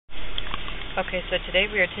Okay, so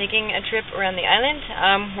today we are taking a trip around the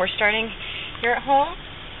island. We're starting here at home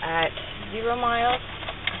at 0 miles,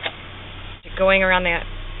 going around the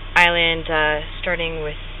island, starting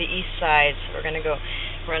with the east side. So we're going to go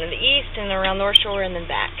around to the east and around North Shore and then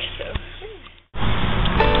back.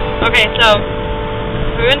 Okay, so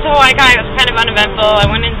we went to Hawaii. It was kind of uneventful.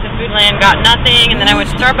 I went into Foodland, got nothing, and then I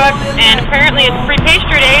went to Starbucks, and apparently it's free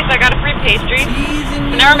pastry day, so I got a free pastry.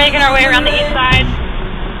 So now we're making our way around the east side.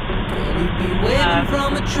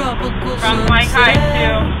 From Hawaii to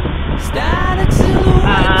Kailua.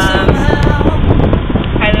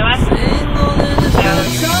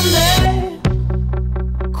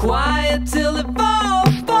 Quiet till it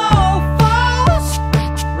falls.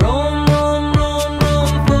 Roam,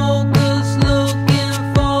 focus, looking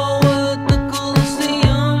forward. The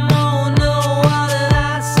Colosseum. Oh no, what did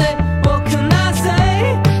I say? What can I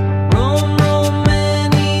say? Roam,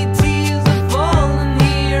 many tears are falling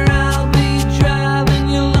here. I'll be driving,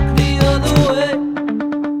 you look the other way.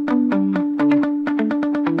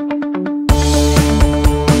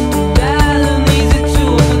 Dialing easy to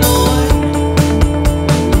annoy.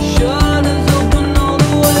 Shutters open all the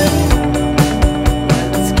way.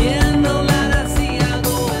 That scandal that I see, I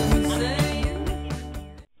go insane.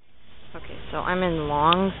 Okay, so I'm in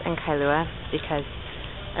Longs and Kailua because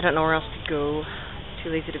I don't know where else to go. Too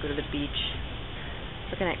lazy to go to the beach.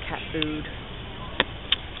 Looking at cat food.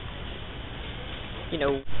 You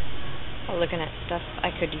know, looking at stuff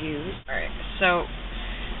I could use. Alright, so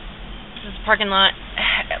this is the parking lot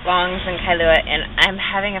at Longs and Kailua, and I'm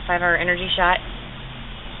having a 5-hour energy shot.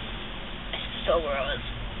 It's so gross.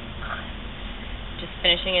 Just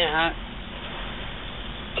finishing it up.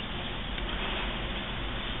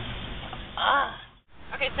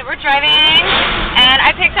 Okay, so we're driving, and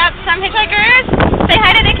I picked up some hitchhikers. Say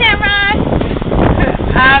hi to the camera.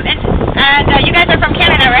 And you guys are from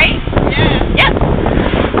Canada, right? Yeah. Yep.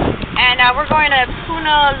 And we're going to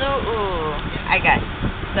Punaluu, I guess.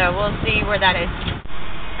 So we'll see where that is.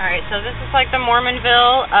 Alright, so this is like the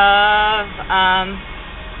Mormonville of,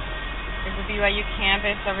 there's the BYU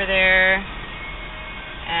campus over there.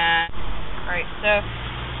 And, alright, so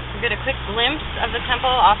we get a quick glimpse of the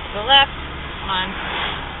temple off to the left. Hold on.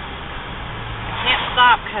 I can't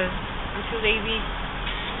stop because I'm too lazy.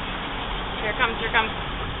 Here it comes, here it comes.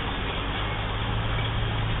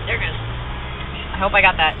 There it goes. I hope I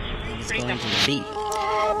got that. It's going to the beat,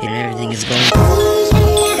 and everything is going.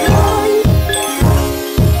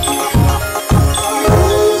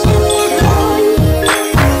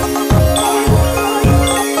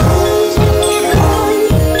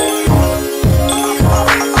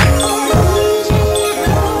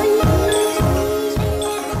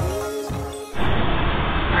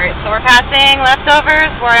 Alright, so we're passing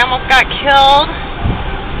Leftovers where I almost got killed.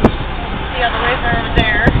 See all the ways are over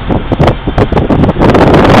there.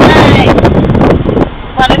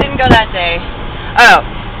 Glad I didn't go that day. Oh,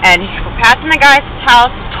 and we're passing the guy's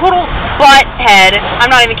house. Total butthead.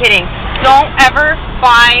 I'm not even kidding. Don't ever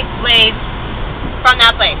buy Lays from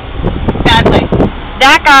that place. Bad place.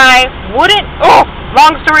 That guy wouldn't. Oh,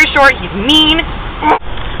 long story short, he's mean.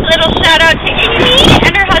 Little shout out to Amy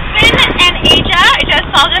and her husband and Aja. I just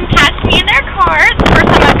saw them pass me in their car. It's the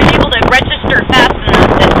first time I've been able to register fast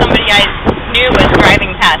enough that somebody I knew was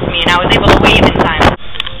driving past me, and I was able to wave in time.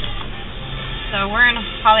 So we're in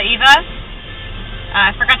Haleiwa.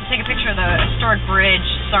 I forgot to take a picture of the historic bridge.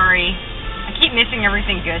 Sorry. I keep missing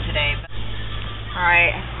everything good today.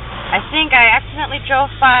 Alright. I think I accidentally drove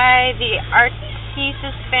by the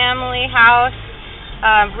Artises family house.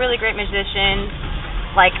 Really great musicians.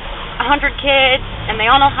 Like 100 kids, and they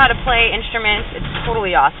all know how to play instruments. It's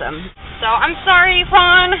totally awesome. So I'm sorry,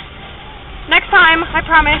 Fawn. Next time, I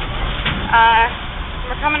promise.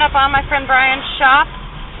 We're coming up on my friend Brian's shop.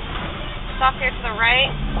 Off here to the right.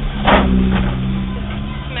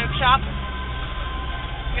 Smoke shop.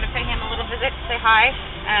 I'm gonna pay him a little visit, say hi,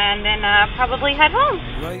 and then probably head home.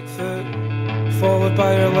 Right foot, followed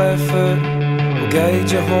by your left foot, will guide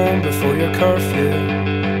you home before your curfew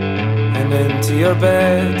and into your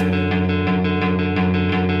bed.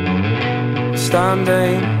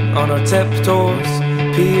 Standing on our tiptoes,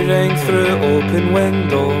 peering through open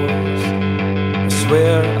windows, I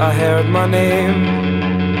swear I heard my name.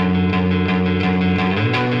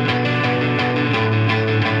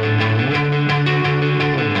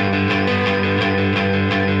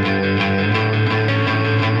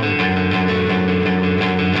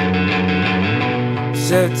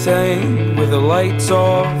 Sitting with the lights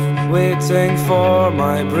off, waiting for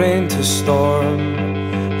my brain to storm,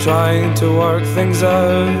 trying to work things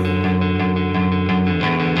out.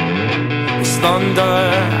 It's thunder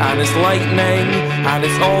and it's lightning, and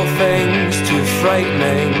it's all things too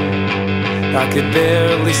frightening. I could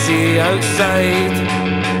barely see outside.